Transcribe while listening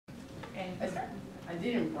I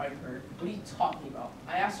didn't bribe her. What are you talking about?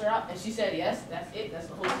 I asked her out and she said yes. That's it. That's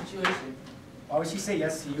the whole situation. Why would she say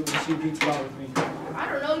yes to you when she agreed to go out with me? I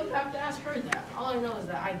don't know. You have to ask her that. All I know is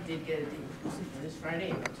that I did get a date with Lucy for this Friday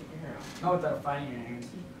and I'm taking her out. Not without finding your hands.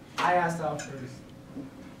 I asked out first.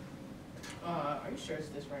 Are you sure it's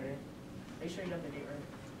this Friday? Are you sure you got the date right?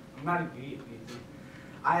 I'm not engaged, baby.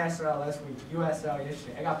 I asked her out last week. You asked her out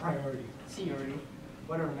yesterday. I got priority. Seniority.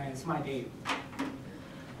 Whatever, man. It's my date.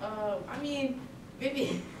 I mean,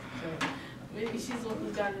 maybe she's the one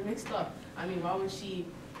who got it mixed up. I mean, why would she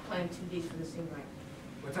plan 2 dates for the same night?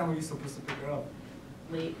 What time were you supposed to pick her up?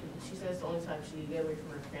 Late. She says the only time she get away from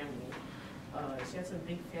her family. She had some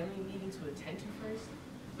big family meeting to attend to first.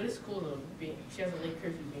 But it's cool though. She has a late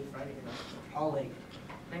curfew being Friday and How late?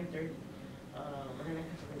 9:30. But then I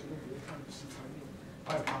have to go to the movie. What time did she tell me?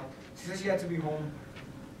 5 o'clock. She said she had to be home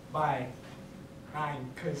by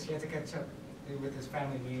 9 because she had to catch up with this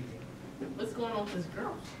family meeting. What's going on with this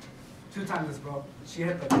girl? 2 times this, bro. She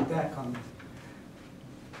hit the deck on me.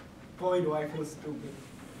 Boy, do I feel stupid.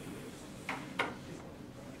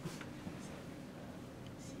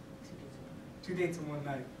 Two dates in one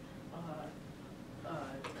night.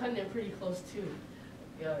 Cutting it pretty close too.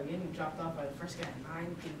 Getting dropped off by the first guy at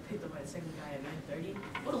 9, getting picked up by the second guy at 9:30.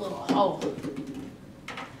 What a little hoe.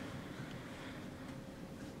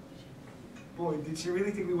 Boy, did she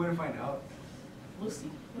really think we wouldn't find out? Lucy,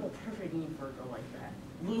 what a perfect name for a girl like that.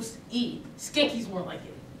 Luce E. Skanky's more like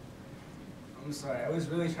it. I'm sorry, I was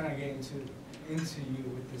really trying to get into you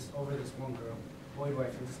with this over this one girl. Boy, do I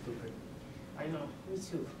feel stupid. I know, me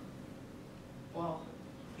too. Well,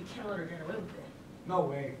 you can't let her get away with it. No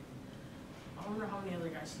way. I wonder how many other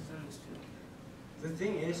guys she's done this to. The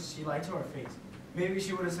thing is, she lied to our face. Maybe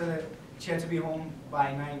she would have said that she had to be home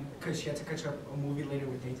by 9 because she had to catch up a movie later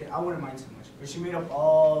with Nathan. I wouldn't mind so much. But she made up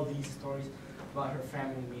all these stories about her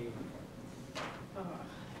family meeting.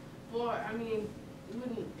 Well, I mean,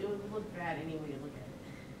 it would look bad any way you look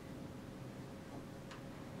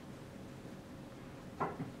at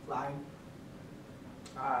it. Lying.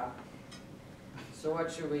 So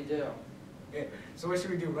what should we do? Yeah. So what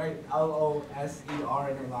should we do, right? LOSER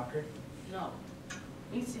in her locker? No.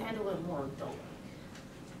 We need to handle it more adult.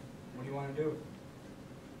 What do you want to do?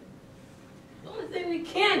 The only thing we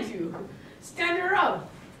can do, stand her up.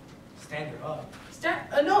 Stand her up.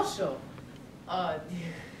 No-show.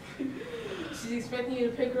 She's expecting you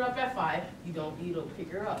to pick her up at 5. You don't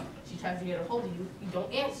pick her up. She tries to get a hold of you. You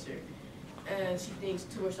don't answer. And she thinks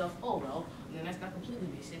to herself, oh, well, then that's not completely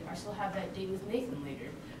basic. I still have that date with Nathan later.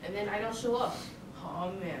 And then I don't show up.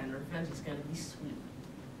 Oh, man, revenge is going to be sweet.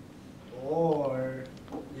 Or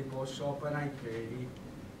you both show up at 9:30.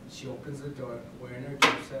 She opens the door wearing her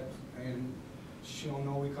triceps, and she don't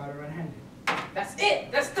know we caught her red-handed. That's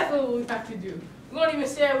it. That's definitely what we have to do. We won't even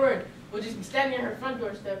say a word. We'll just be standing at her front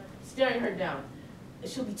doorstep, staring her down. And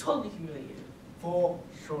she'll be totally humiliated. For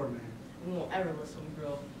sure, man. We won't ever let some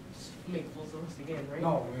girl make fools of us again, right?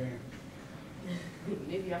 No, man.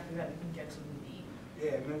 Maybe after that we can get something to eat.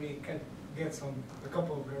 Yeah, maybe you can get a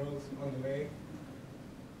couple of girls on the way.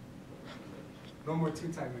 No more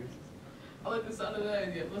 2-timers. I like the sound of that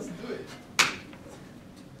idea. Let's do it.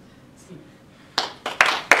 See.